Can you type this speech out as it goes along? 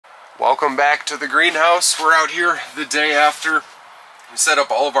Welcome back to the greenhouse. We're out here the day after. We set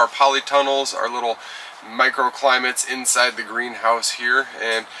up all of our polytunnels, our little microclimates inside the greenhouse here,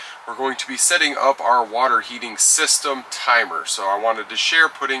 and we're going to be setting up our water heating system timer. So I wanted to share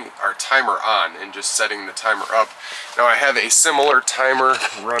putting our timer on and just setting the timer up. Now I have a similar timer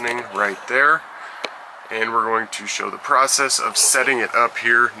running right there, and we're going to show the process of setting it up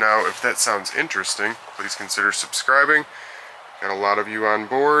here. Now if that sounds interesting, please consider subscribing. Got a lot of you on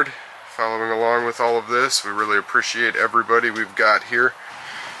board following along with all of this. We really appreciate everybody we've got here.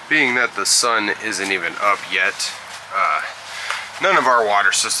 Being that the sun isn't even up yet, none of our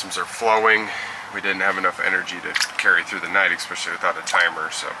water systems are flowing. We didn't have enough energy to carry through the night, especially without a timer,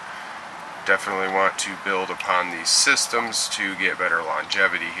 so definitely want to build upon these systems to get better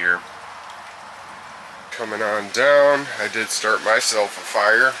longevity here. Coming on down, I did start myself a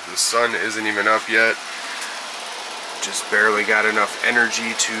fire. The sun isn't even up yet. Just barely got enough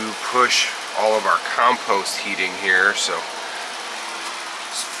energy to push all of our compost heating here, so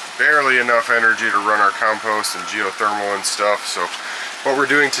barely enough energy to run our compost and geothermal and stuff. So what we're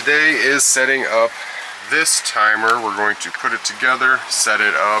doing today is setting up this timer. We're going to put it together, set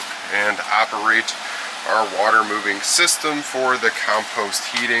it up, and operate our water moving system for the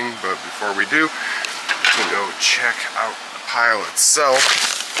compost heating. But before we do, we can go check out the pile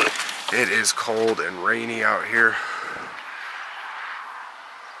itself. It is cold and rainy out here.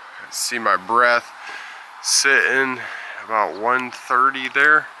 See my breath sitting about 130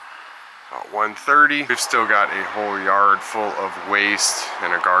 there, about 130. We've still got a whole yard full of waste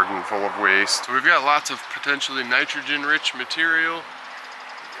and a garden full of waste. So we've got lots of potentially nitrogen rich material.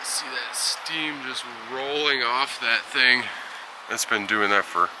 You can see that steam just rolling off that thing. It's been doing that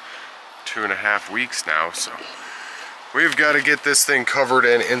for 2.5 weeks now, so we've got to get this thing covered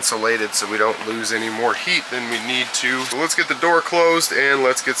and insulated so we don't lose any more heat than we need to. So let's get the door closed and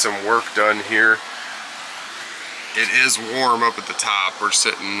let's get some work done here. It is warm up at the top. We're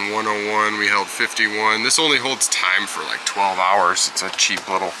sitting 101, we held 51. This only holds time for like 12 hours. It's a cheap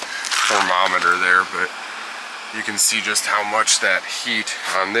little thermometer there, but you can see just how much that heat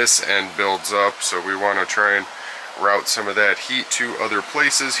on this end builds up. So we want to try and route some of that heat to other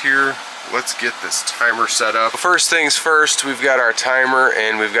places here. Let's get this timer set up. First things first, we've got our timer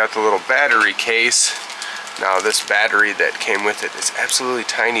and we've got the little battery case. Now this battery that came with it is absolutely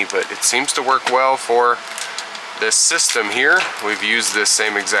tiny, but it seems to work well for this system here. We've used this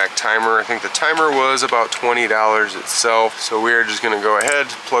same exact timer. I think the timer was about $20 itself. So we're just gonna go ahead,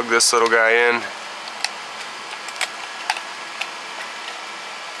 plug this little guy in.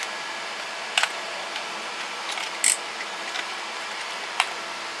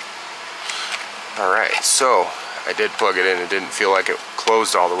 Alright, so I did plug it in. It didn't feel like it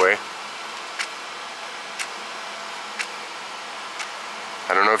closed all the way.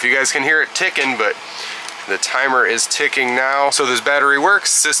 I don't know if you guys can hear it ticking, but the timer is ticking now. So this battery works,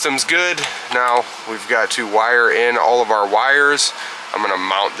 system's good. Now we've got to wire in all of our wires. I'm gonna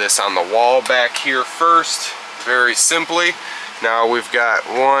mount this on the wall back here first, very simply. Now we've got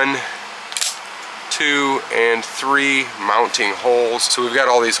 1, 2, and 3 mounting holes. So we've got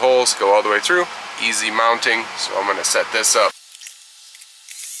all these holes go all the way through. Easy mounting, so I'm gonna set this up.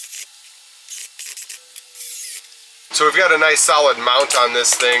 So we've got a nice solid mount on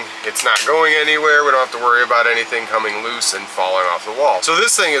this thing. It's not going anywhere. We don't have to worry about anything coming loose and falling off the wall. So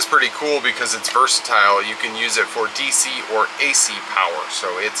this thing is pretty cool because it's versatile. You can use it for DC or AC power,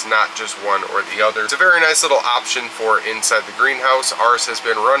 so it's not just one or the other. It's a very nice little option for inside the greenhouse. Ours has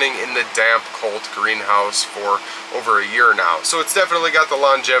been running in the damp, cold greenhouse for over a year now. So it's definitely got the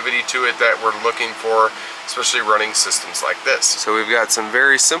longevity to it that we're looking for, especially running systems like this. So we've got some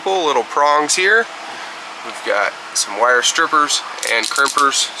very simple little prongs here. We've got some wire strippers and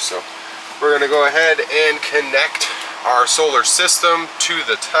crimpers. So we're gonna go ahead and connect our solar system to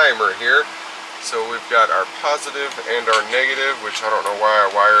the timer here. So we've got our positive and our negative, which I don't know why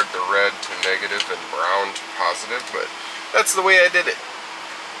I wired the red to negative and brown to positive, but that's the way I did it.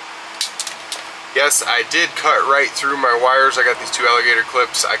 Yes, I did cut right through my wires. I got these 2 alligator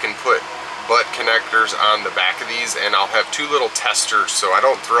clips. I can put butt connectors on the back of these, and I'll have 2 little testers so I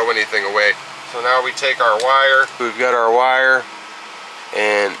don't throw anything away. So now we take our wire. We've got our wire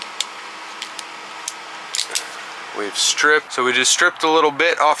and we've stripped. So we just stripped a little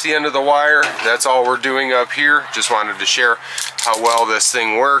bit off the end of the wire. That's all we're doing up here. Just wanted to share how well this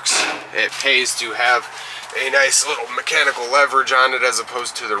thing works. It pays to have a nice little mechanical leverage on it as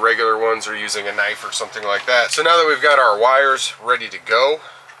opposed to the regular ones or using a knife or something like that. So now that we've got our wires ready to go,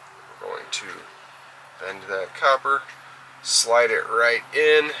 we're going to bend that copper, slide it right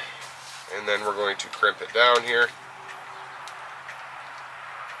in, and then we're going to crimp it down here.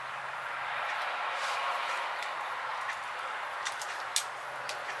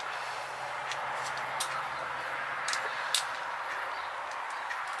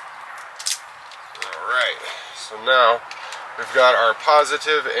 So now we've got our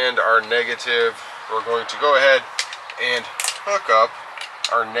positive and our negative. We're going to go ahead and hook up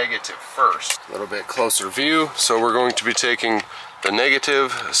our negative first. A little bit closer view. So we're going to be taking the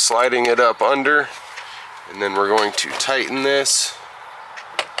negative, sliding it up under, and then we're going to tighten this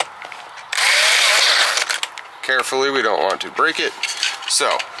carefully. We don't want to break it.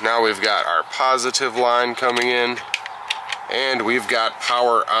 So now we've got our positive line coming in, and we've got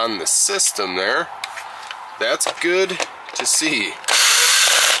power on the system there. That's good to see.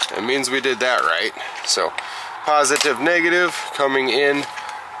 That means we did that right. So positive, negative coming in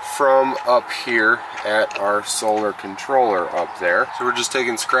from up here at our solar controller up there. So we're just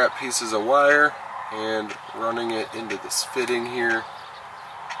taking scrap pieces of wire and running it into this fitting here.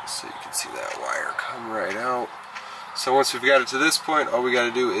 So you can see that wire come right out. So once we've got it to this point, all we got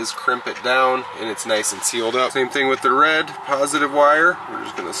to do is crimp it down and it's nice and sealed up. Same thing with the red positive wire. We're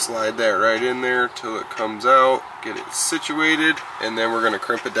just going to slide that right in there till it comes out, get it situated, and then we're going to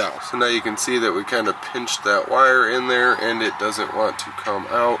crimp it down. So now you can see that we kind of pinched that wire in there and it doesn't want to come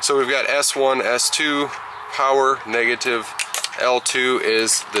out. So we've got S1, S2, power, negative, L2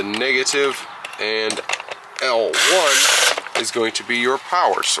 is the negative, and L1 is going to be your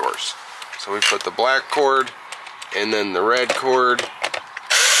power source. So we put the black cord and then the red cord.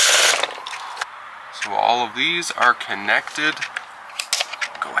 So all of these are connected.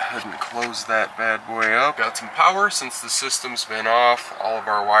 Go ahead and close that bad boy up. Got some power since the system's been off. All of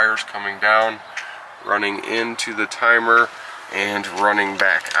our wires coming down, running into the timer and running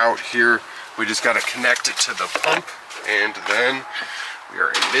back out here. We just got to connect it to the pump and then we are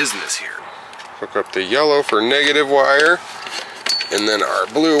in business here. Hook up the yellow for negative wire, and then our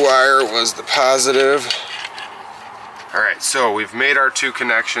blue wire was the positive. Alright, so we've made our two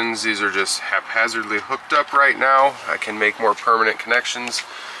connections. These are just haphazardly hooked up right now. I can make more permanent connections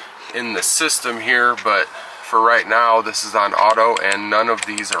in the system here, but for right now this is on auto and none of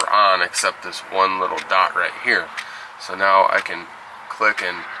these are on except this one little dot right here. So now I can click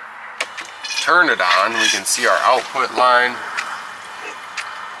and turn it on. We can see our output line.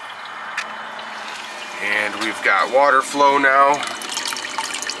 And we've got water flow now.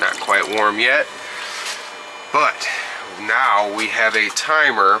 Not quite warm yet, but now we have a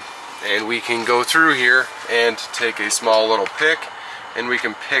timer and we can go through here and take a small little pick and we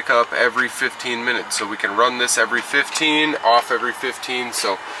can pick up every 15 minutes. So we can run this every 15, off every 15.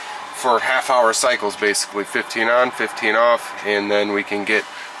 So for half-hour cycles, basically 15 on, 15 off, and then we can get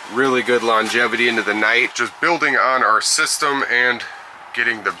really good longevity into the night. Just building on our system and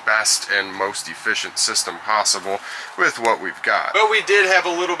getting the best and most efficient system possible with what we've got. But we did have a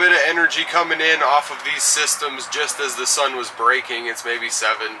little bit of energy coming in off of these systems just as the sun was breaking. It's maybe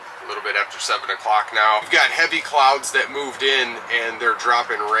a little bit after 7 o'clock now. We've got heavy clouds that moved in and they're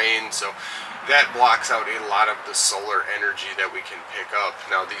dropping rain, so that blocks out a lot of the solar energy that we can pick up.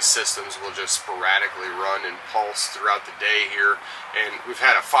 Now these systems will just sporadically run and pulse throughout the day here, and we've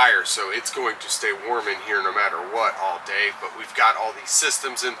had a fire so it's going to stay warm in here no matter what all day, but we've got all these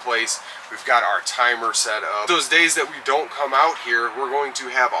systems in place. We've got our timer set up. Those days that we don't come out here, we're going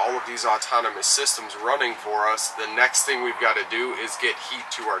to have all of these autonomous systems running for us. The next thing we've got to do is get heat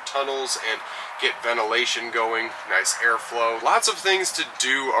to our tunnels and get ventilation going, nice airflow. Lots of things to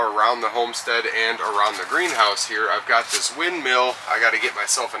do around the homestead and around the greenhouse here. I've got this windmill. I got to get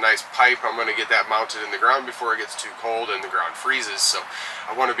myself a nice pipe. I'm going to get that mounted in the ground before it gets too cold and the ground freezes. So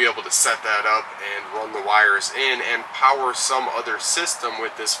I want to be able to set that up and run the wires in and power some other system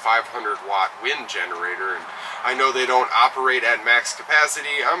with this 500-watt wind generator. And I know they don't operate at max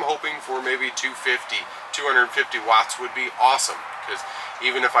capacity. I'm hoping for maybe 250 watts would be awesome, because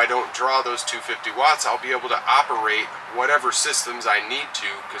even if I don't draw those 250 watts, I'll be able to operate whatever systems I need to,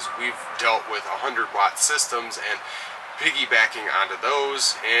 because we've dealt with 100-watt systems and piggybacking onto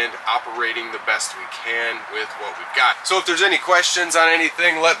those and operating the best we can with what we've got. So if there's any questions on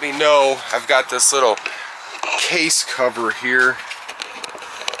anything, let me know. I've got this little case cover here.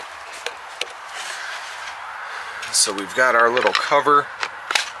 So we've got our little cover.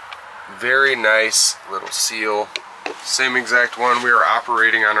 Very nice little seal. Same exact one we are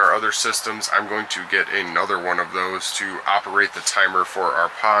operating on our other systems. I'm going to get another one of those to operate the timer for our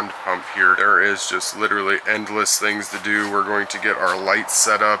pond pump here. There is just literally endless things to do. We're going to get our lights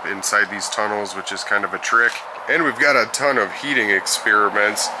set up inside these tunnels, which is kind of a trick. And we've got a ton of heating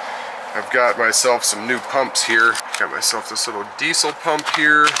experiments. I've got myself some new pumps here. Got myself this little diesel pump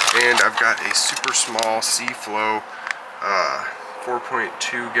here, and I've got a super small Seaflow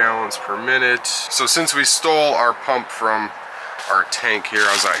 4.2 gallons per minute. So since we stole our pump from our tank here,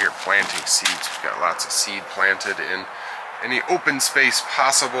 I was out here planting seeds. We've got lots of seed planted in any open space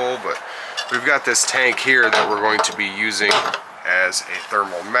possible, but we've got this tank here that we're going to be using as a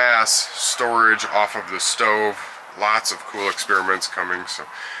thermal mass storage off of the stove. Lots of cool experiments coming. So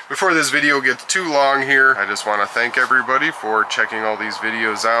before this video gets too long here, I just want to thank everybody for checking all these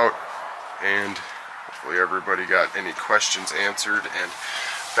videos out, and hopefully everybody got any questions answered and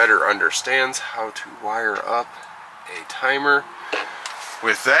better understands how to wire up a timer.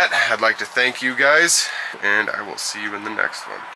 With that, I'd like to thank you guys, and I will see you in the next one.